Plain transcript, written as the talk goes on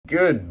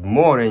Good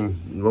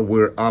morning.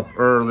 We're up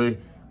early.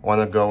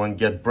 Want to go and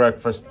get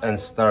breakfast and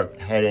start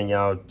heading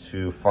out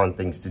to fun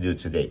things to do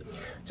today.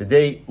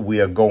 Today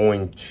we are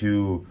going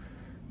to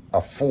a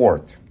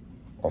fort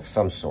of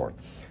some sort.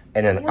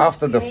 And then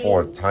after the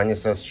fort, Tanya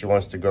says she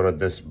wants to go to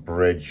this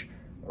bridge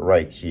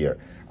right here.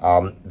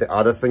 The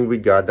other thing we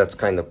got that's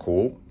kind of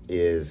cool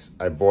is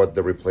I bought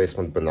the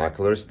replacement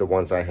binoculars. The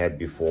ones I had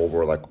before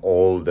were like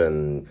old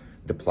and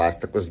the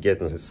plastic was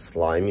getting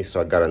slimy,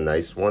 so I got a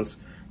nice ones.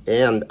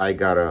 And I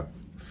got a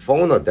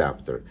phone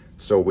adapter,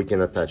 so we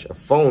can attach a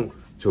phone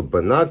to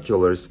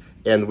binoculars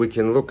and we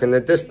can look in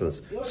the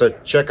distance. So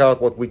check out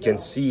what we can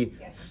see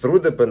through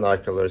the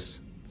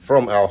binoculars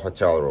from our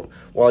hotel room.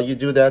 While you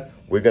do that,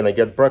 we're gonna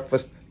get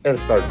breakfast and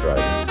start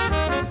driving.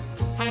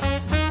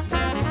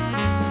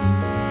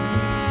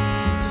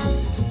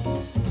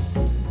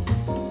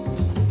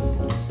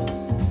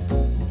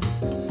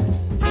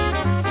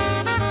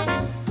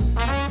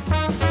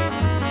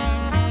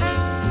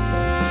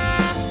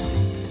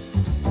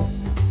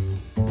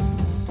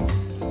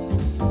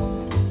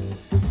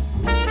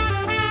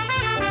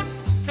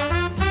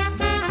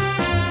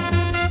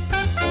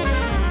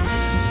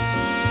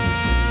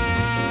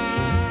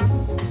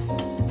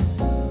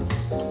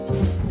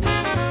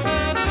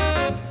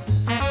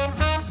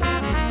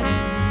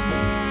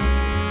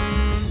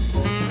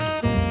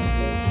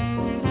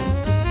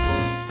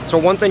 So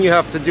one thing you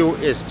have to do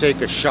is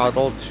take a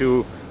shuttle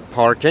to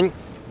parking,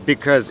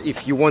 because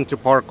if you want to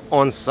park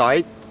on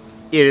site,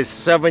 it is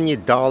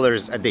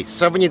 $70 a day.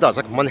 $70,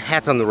 like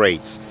Manhattan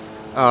rates.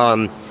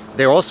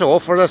 They also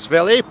offered us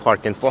valet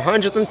parking for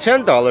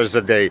 $110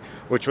 a day,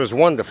 which was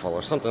wonderful,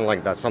 or something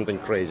like that, something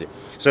crazy.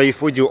 So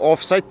if we do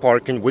off-site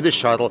parking with the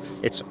shuttle,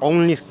 it's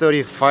only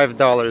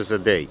 $35 a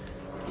day.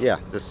 Yeah,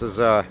 this is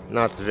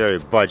not very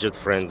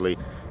budget-friendly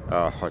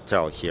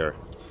hotel here.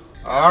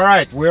 All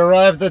right, we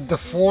arrived at the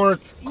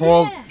fort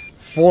called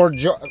Fort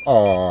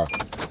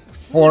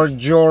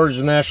George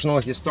National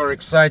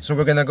Historic Site. So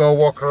we're gonna go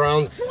walk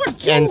around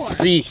and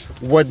see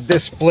what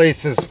this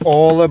place is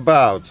all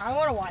about. I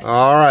wanna watch.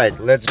 All right,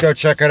 let's go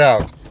check it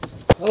out.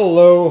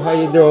 Hello, how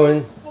you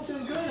doing? I'm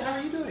doing good. How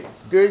are you doing?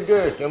 Good,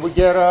 good. Can we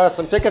get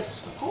some tickets?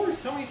 Of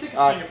course. How many tickets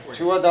are here for you?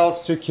 2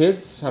 adults, 2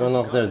 kids. I don't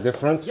know if they're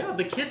different. Yeah,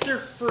 the kids are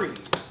free.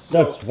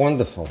 So That's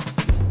wonderful.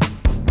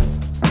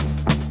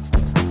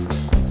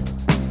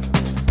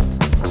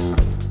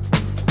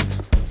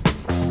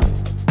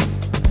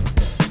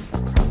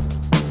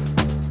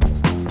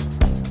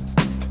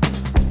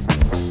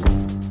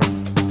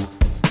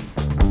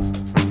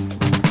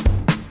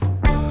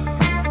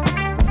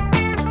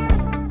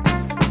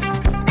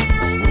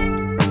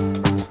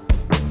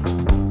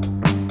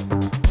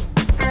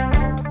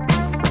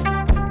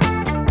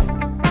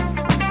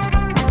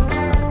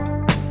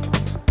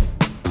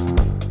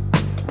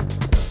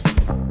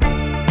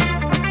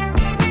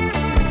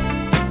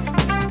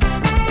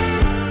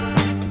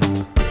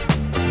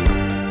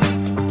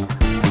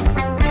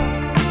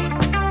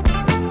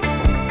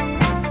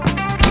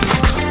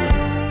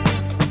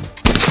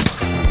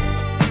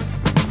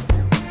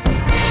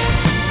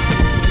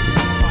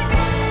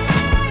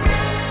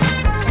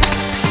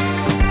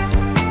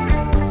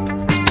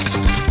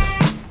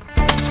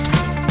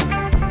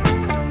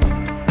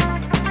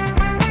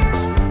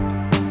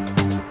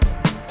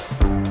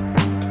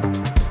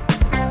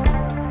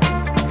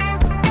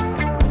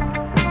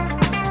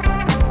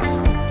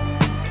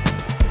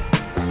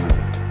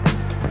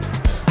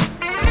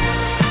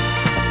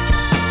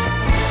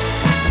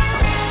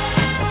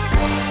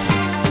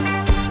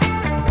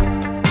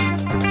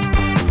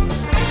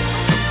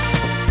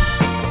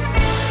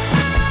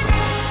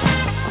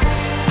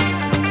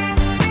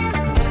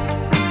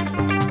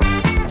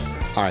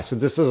 Alright, so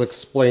this is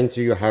explained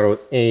to you how to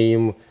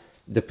aim,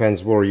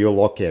 depends where you're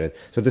located.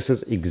 So this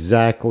is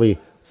exactly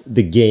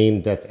the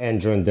game that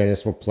Andrew and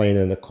Dennis were playing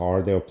in the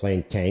car. They were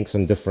playing tanks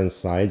on different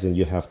sides and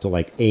you have to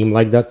like aim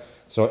like that.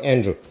 So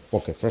Andrew,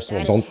 okay, first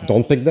of all,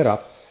 don't pick that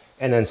up,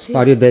 and then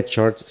study that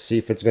chart, see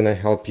if it's gonna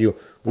help you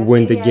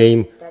win the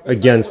game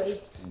against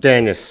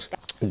Dennis.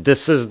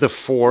 This is the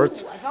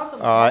fort.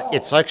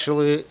 It's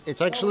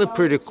actually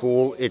pretty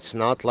cool. It's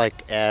not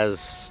like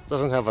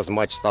doesn't have as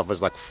much stuff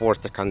as like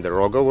Fort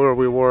Ticonderoga where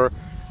we were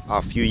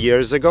a few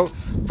years ago,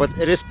 but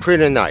it is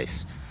pretty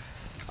nice.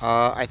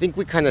 I think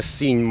we kind of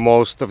seen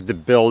most of the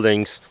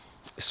buildings.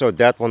 So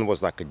that one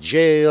was like a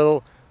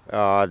jail.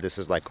 This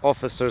is like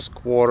officers'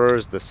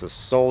 quarters. This is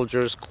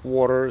soldiers'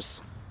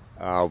 quarters.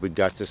 We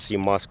got to see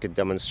musket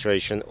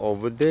demonstration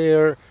over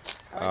there.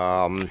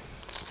 And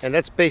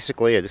that's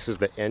basically it. This is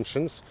the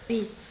entrance.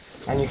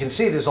 And you can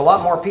see there's a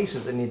lot more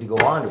pieces that need to go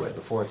onto it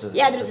before it's a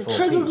Yeah, there's a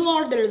trigger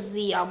guard, there's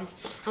the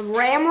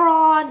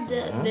ramrod,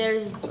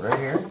 there's... It's right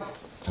here.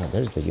 Oh,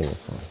 there's the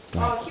uniform. He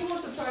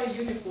wants to try a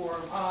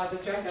uniform, the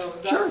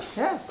jacket. Sure,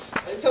 yeah.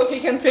 So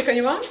he can pick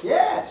anyone?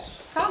 Yes.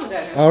 Come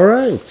then. All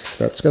right,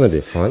 that's gonna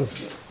be fun.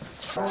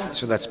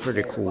 So that's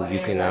pretty cool. You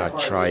can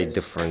try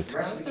different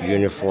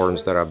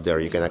uniforms that are up there.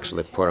 You can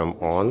actually put them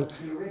on,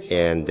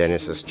 and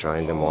Dennis is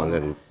trying them on,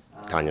 and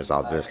Tanya's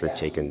obviously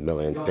taken a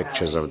million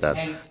pictures of that.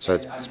 So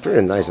it's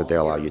pretty nice that they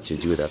allow you to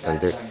do that. And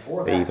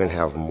they even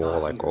have more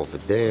like over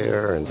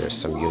there, and there's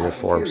some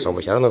uniforms over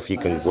here. I don't know if you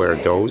can wear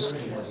those,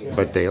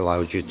 but they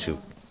allowed you to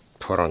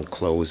put on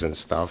clothes and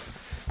stuff.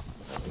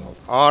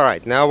 All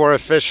right, now we're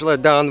officially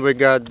done. We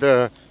got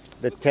the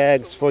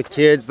tags for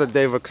kids that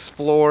they've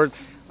explored.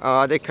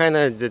 They kind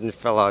of didn't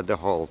fill out the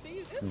whole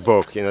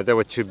book, you know, they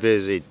were too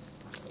busy,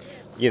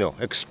 you know,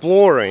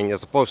 exploring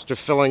as opposed to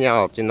filling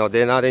out, you know,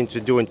 they're not into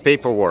doing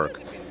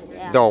paperwork.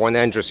 Yeah. Though in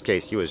Andrew's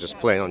case, he was just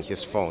playing on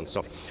his phone.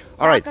 So,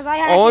 all right,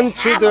 on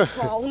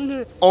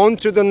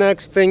to the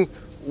next thing,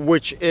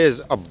 which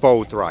is a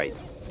boat ride.